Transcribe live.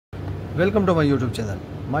Welcome to my YouTube channel.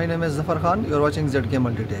 My name is Zafar Khan. You are watching ZK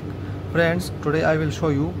Multitech. Friends, today I will show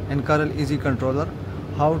you in Carel Easy Controller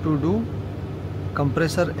how to do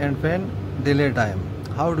compressor and fan delay time.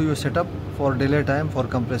 How do you set up for delay time for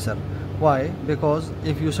compressor? Why? Because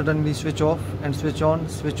if you suddenly switch off and switch on,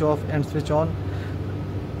 switch off and switch on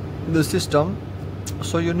the system,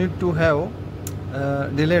 so you need to have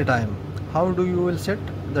delay time. How do you will set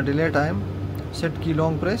the delay time? Set key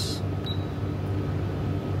long press,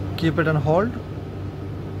 keep it on hold,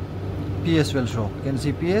 PS will show. You can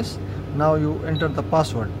see PS. Now you enter the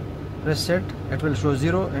password, press set, it will show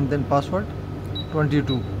 0 and then password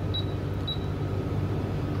 22.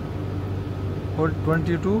 Hold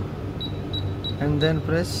 22 and then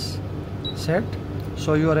press set.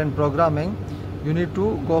 So you are in programming, you need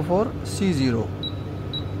to go for C0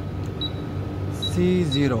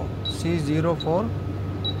 for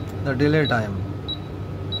the delay time.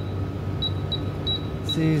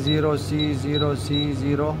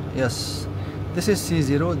 C0, yes, this is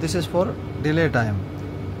C0, this is for delay time.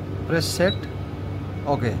 Press set.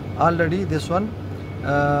 Okay, already this one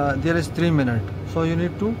there is 3 minutes, so you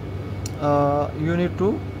need to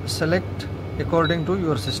select according to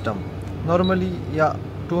your system. Normally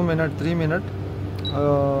 2 minutes, 3 minutes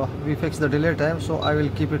we fix the delay time, so I will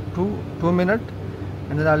keep it 2 minutes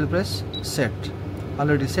and then I will press set.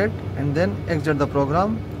 Already set, and then exit the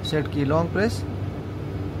program, set key long press.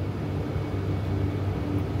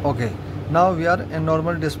 Okay, now we are in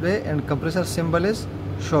normal display and compressor symbol is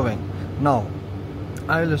showing. Now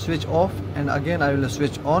I will switch off and again I will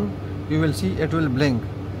switch on. You will see it will blink,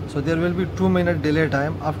 so there will be 2 minute delay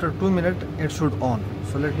time. After 2 minutes it should on.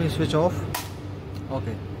 So let me switch off.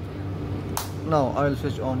 Okay, now I will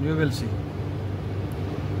switch on. You will see.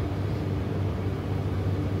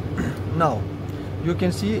 Now you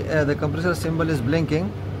can see the compressor symbol is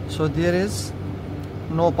blinking, so there is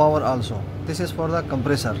no power also. This is for the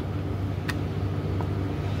compressor.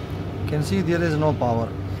 You can see there is no power.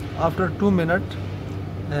 After 2 minutes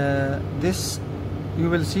this you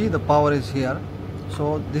will see the power is here,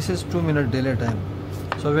 so this is 2 minute delay time.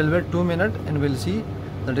 So we'll wait 2 minutes and we'll see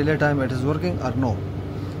the delay time it is working or no.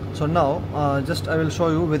 So now just I will show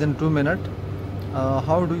you within 2 minutes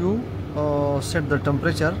how do you set the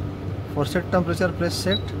temperature. For set temperature, press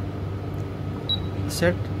set.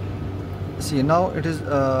 See, now it is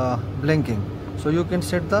blinking, so you can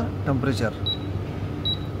set the temperature.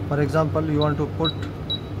 For example, you want to put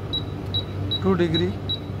 2 degree,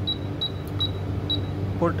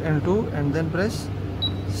 put into and then press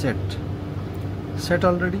set. Set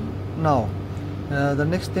already. Now the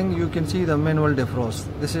next thing, you can see the manual defrost.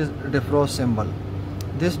 This is defrost symbol.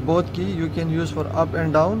 This both key you can use for up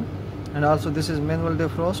and down, and also this is manual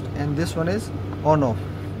defrost, and this one is on off.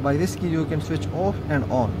 By this key you can switch off and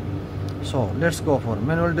on. So let's go for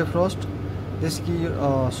manual defrost. This key,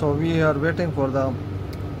 so we are waiting for the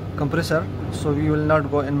compressor, so we will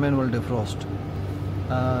not go in manual defrost.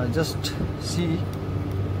 Just see,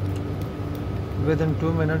 within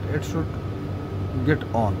 2 minutes it should get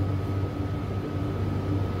on.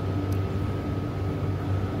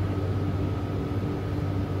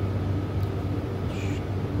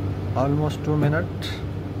 Almost 2 minutes.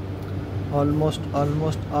 Almost.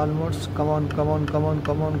 Come on.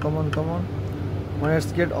 When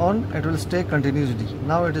it's get on, it will stay continuously.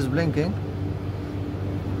 Now it is blinking.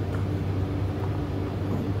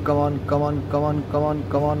 Come on.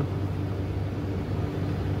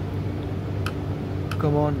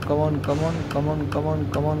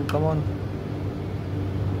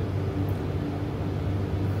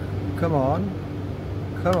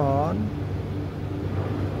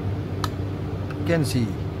 Can see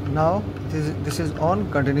now this is on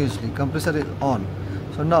continuously. Compressor is on.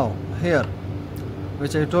 So now here,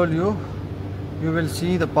 which I told you, you will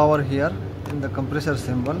see the power here in the compressor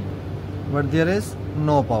symbol, but there is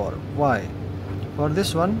no power. Why? For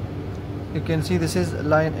this one you can see this is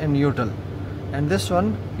line and neutral, and this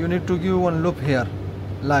one you need to give one loop here,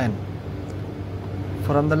 line.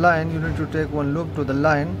 From the line you need to take one loop to the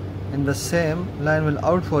line, and the same line will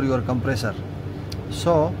out for your compressor.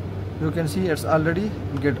 So you can see it's already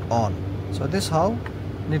get on. So this how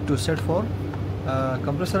need to set for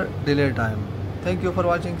compressor delay time. Thank you for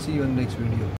watching. See you in next video.